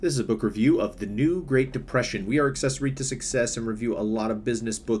This is a book review of The New Great Depression. We are Accessory to Success and review a lot of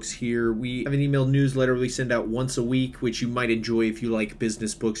business books here. We have an email newsletter we send out once a week, which you might enjoy if you like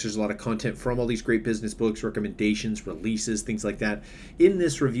business books. There's a lot of content from all these great business books, recommendations, releases, things like that. In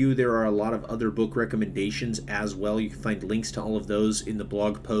this review, there are a lot of other book recommendations as well. You can find links to all of those in the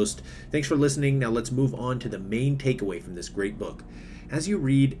blog post. Thanks for listening. Now let's move on to the main takeaway from this great book. As you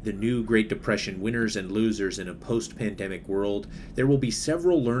read The New Great Depression, Winners and Losers in a Post-Pandemic World, there will be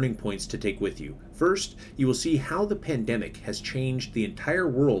several learning points to take with you. First, you will see how the pandemic has changed the entire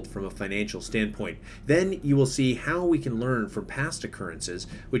world from a financial standpoint. Then you will see how we can learn from past occurrences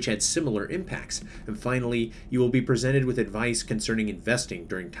which had similar impacts. And finally, you will be presented with advice concerning investing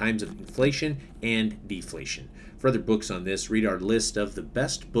during times of inflation and deflation. For other books on this, read our list of the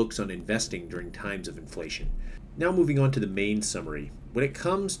best books on investing during times of inflation. Now moving on to the main summary. When it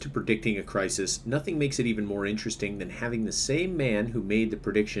comes to predicting a crisis, nothing makes it even more interesting than having the same man who made the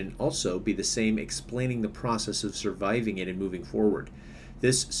prediction also be the same explaining the process of surviving it and moving forward.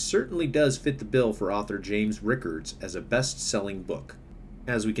 This certainly does fit the bill for author James Rickards as a best-selling book.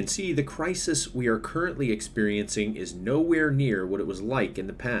 As we can see, the crisis we are currently experiencing is nowhere near what it was like in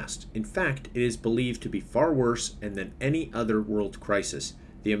the past. In fact, it is believed to be far worse than any other world crisis.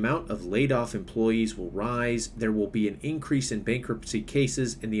 The amount of laid-off employees will rise, there will be an increase in bankruptcy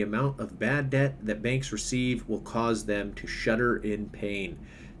cases, and the amount of bad debt that banks receive will cause them to shudder in pain.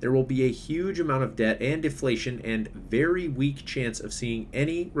 There will be a huge amount of debt and deflation and very weak chance of seeing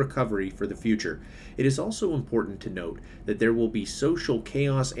any recovery for the future. It is also important to note that there will be social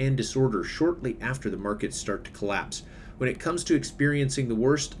chaos and disorder shortly after the markets start to collapse. When it comes to experiencing the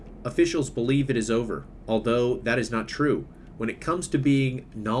worst, officials believe it is over, although that is not true. When it comes to being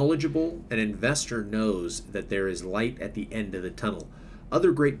knowledgeable, an investor knows that there is light at the end of the tunnel.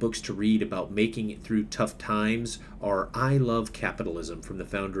 Other great books to read about making it through tough times are I Love Capitalism from the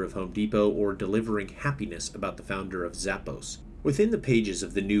founder of Home Depot or Delivering Happiness about the founder of Zappos. Within the pages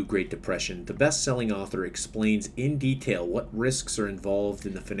of The New Great Depression, the best-selling author explains in detail what risks are involved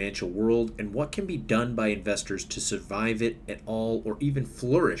in the financial world and what can be done by investors to survive it at all or even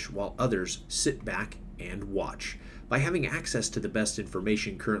flourish while others sit back and watch. By having access to the best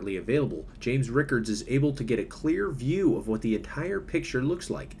information currently available, James Rickards is able to get a clear view of what the entire picture looks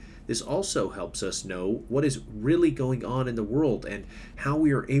like. This also helps us know what is really going on in the world and how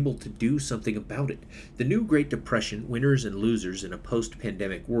we are able to do something about it. The New Great Depression, Winners and Losers in a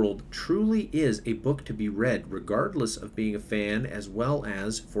Post-Pandemic World truly is a book to be read regardless of being a fan as well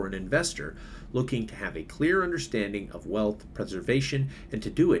as for an investor looking to have a clear understanding of wealth preservation and to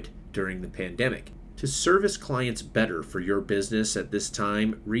do it during the pandemic. To service clients better for your business at this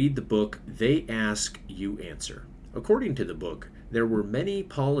time, read the book They Ask, You Answer. According to the book, there were many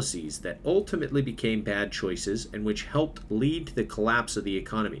policies that ultimately became bad choices and which helped lead to the collapse of the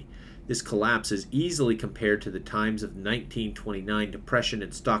economy. This collapse is easily compared to the times of the 1929 depression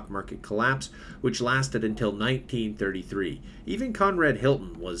and stock market collapse, which lasted until 1933. Even Conrad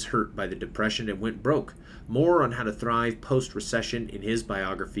Hilton was hurt by the depression and went broke. More on how to thrive post-recession in his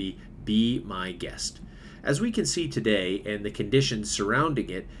biography, Be My Guest. As we can see today and the conditions surrounding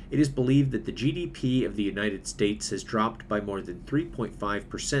it, it is believed that the GDP of the United States has dropped by more than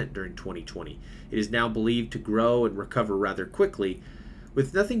 3.5% during 2020. It is now believed to grow and recover rather quickly.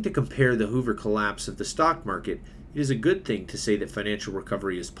 With nothing to compare the Hoover collapse of the stock market, it is a good thing to say that financial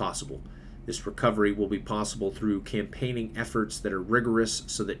recovery is possible. This recovery will be possible through campaigning efforts that are rigorous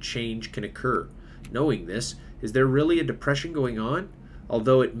so that change can occur. Knowing this, is there really a depression going on?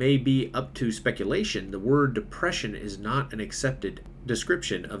 Although it may be up to speculation, the word depression is not an accepted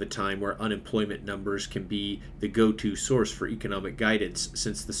description of a time where unemployment numbers can be the go-to source for economic guidance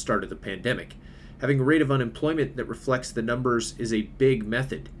since the start of the pandemic. Having a rate of unemployment that reflects the numbers is a big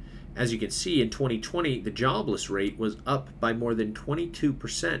method. As you can see, in 2020, the jobless rate was up by more than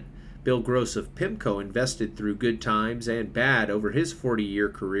 22%. Bill Gross of PIMCO invested through good times and bad over his 40-year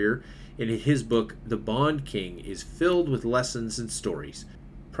career, and his book, The Bond King, is filled with lessons and stories.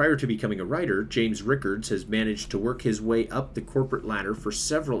 Prior to becoming a writer, James Rickards has managed to work his way up the corporate ladder for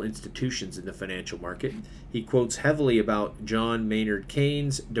several institutions in the financial market. He quotes heavily about John Maynard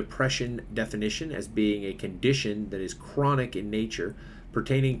Keynes' depression definition as being a condition that is chronic in nature,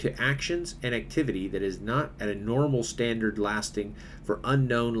 pertaining to actions and activity that is not at a normal standard lasting for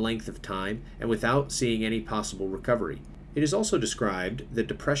unknown length of time and without seeing any possible recovery. It is also described that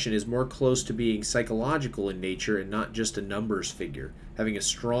depression is more close to being psychological in nature and not just a numbers figure. Having a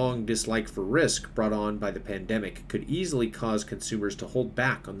strong dislike for risk brought on by the pandemic could easily cause consumers to hold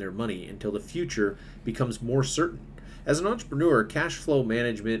back on their money until the future becomes more certain. As an entrepreneur, cash flow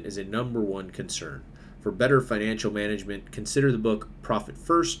management is a number one concern. For better financial management, consider the book Profit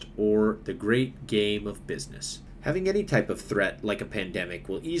First or The Great Game of Business. Having any type of threat, like a pandemic,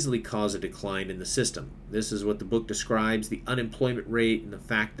 will easily cause a decline in the system. This is what the book describes: the unemployment rate and the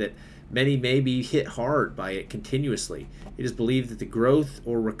fact that many may be hit hard by it continuously. It is believed that the growth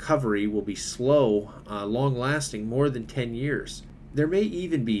or recovery will be slow, long-lasting, more than 10 years. There may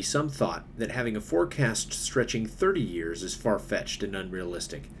even be some thought that having a forecast stretching 30 years is far-fetched and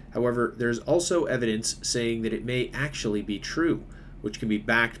unrealistic. However, there is also evidence saying that it may actually be true, which can be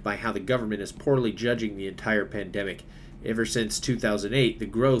backed by how the government is poorly judging the entire pandemic. Ever since 2008, the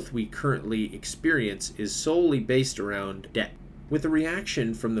growth we currently experience is solely based around debt. With the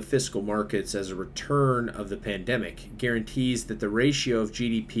reaction from the fiscal markets as a return of the pandemic guarantees that the ratio of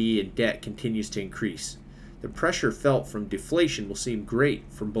GDP and debt continues to increase. The pressure felt from deflation will seem great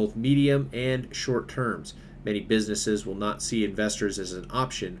from both medium and short terms. Many businesses will not see investors as an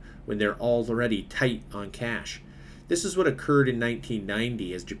option when they're already tight on cash. This is what occurred in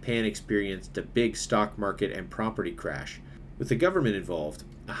 1990 as Japan experienced a big stock market and property crash. With the government involved,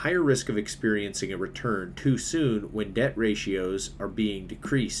 a higher risk of experiencing a return too soon when debt ratios are being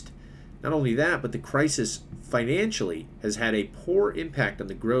decreased. Not only that, but the crisis financially has had a poor impact on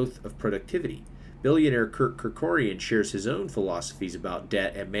the growth of productivity. Billionaire Kirk Kerkorian shares his own philosophies about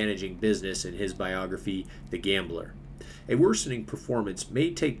debt and managing business in his biography, The Gambler. A worsening performance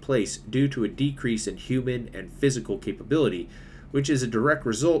may take place due to a decrease in human and physical capability, which is a direct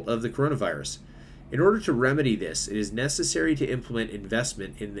result of the coronavirus. In order to remedy this, it is necessary to implement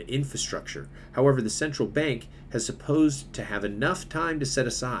investment in the infrastructure. However, the central bank has supposed to have enough time to set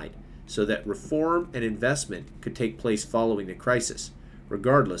aside so that reform and investment could take place following the crisis.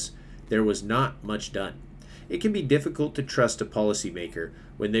 Regardless, there was not much done. It can be difficult to trust a policymaker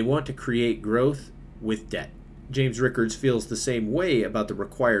when they want to create growth with debt. James Rickards feels the same way about the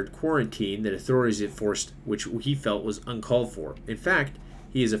required quarantine that authorities enforced, which he felt was uncalled for. In fact,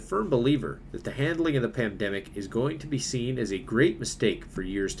 he is a firm believer that the handling of the pandemic is going to be seen as a great mistake for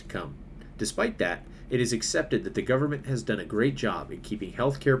years to come. Despite that, it is accepted that the government has done a great job in keeping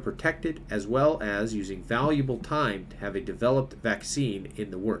healthcare protected, as well as using valuable time to have a developed vaccine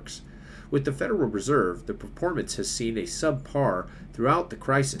in the works. With the Federal Reserve, the performance has seen a subpar throughout the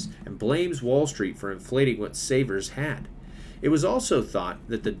crisis and blames Wall Street for inflating what savers had. It was also thought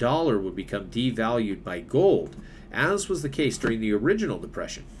that the dollar would become devalued by gold, as was the case during the original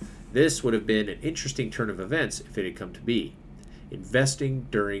Depression. This would have been an interesting turn of events if it had come to be. Investing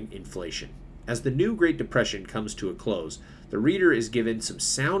during inflation. As the new Great Depression comes to a close, the reader is given some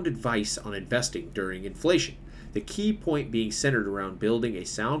sound advice on investing during inflation. The key point being centered around building a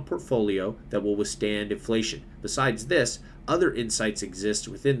sound portfolio that will withstand inflation. Besides this, other insights exist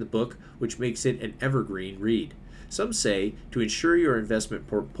within the book, which makes it an evergreen read. Some say to ensure your investment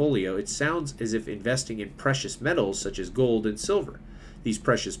portfolio, it sounds as if investing in precious metals such as gold and silver. These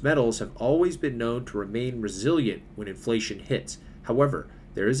precious metals have always been known to remain resilient when inflation hits. However,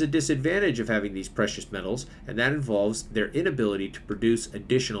 there is a disadvantage of having these precious metals, and that involves their inability to produce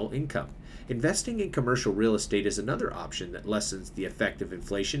additional income. Investing in commercial real estate is another option that lessens the effect of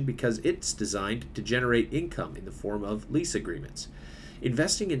inflation because it's designed to generate income in the form of lease agreements.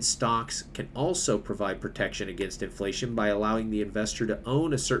 Investing in stocks can also provide protection against inflation by allowing the investor to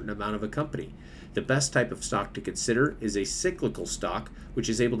own a certain amount of a company. The best type of stock to consider is a cyclical stock, which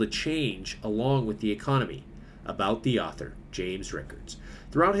is able to change along with the economy. About the author, James Rickards.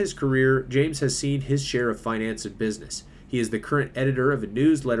 Throughout his career, James has seen his share of finance and business. He is the current editor of a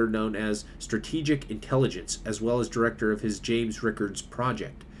newsletter known as Strategic Intelligence, as well as director of his James Rickards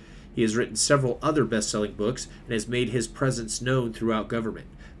Project. He has written several other best-selling books and has made his presence known throughout government.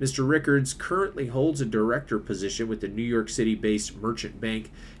 Mr. Rickards currently holds a director position with the New York City-based merchant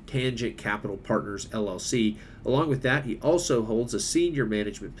bank Tangent Capital Partners, LLC. Along with that, he also holds a senior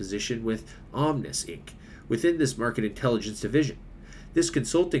management position with Omnis, Inc., within this market intelligence division. This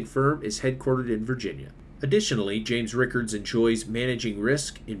consulting firm is headquartered in Virginia. Additionally, James Rickards enjoys managing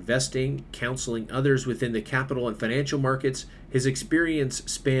risk, investing, counseling others within the capital and financial markets. His experience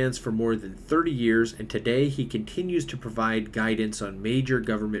spans for more than 30 years, and today he continues to provide guidance on major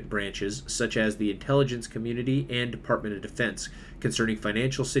government branches such as the intelligence community and Department of Defense concerning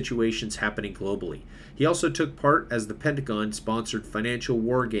financial situations happening globally. He also took part as the Pentagon-sponsored financial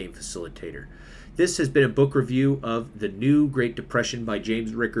war game facilitator. This has been a book review of The New Great Depression by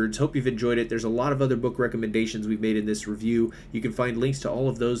James Rickards. Hope you've enjoyed it. There's a lot of other book recommendations we've made in this review. You can find links to all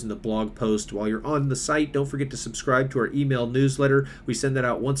of those in the blog post. While you're on the site, don't forget to subscribe to our email newsletter. We send that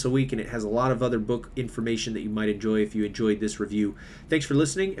out once a week, and it has a lot of other book information that you might enjoy if you enjoyed this review. Thanks for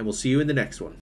listening, and we'll see you in the next one.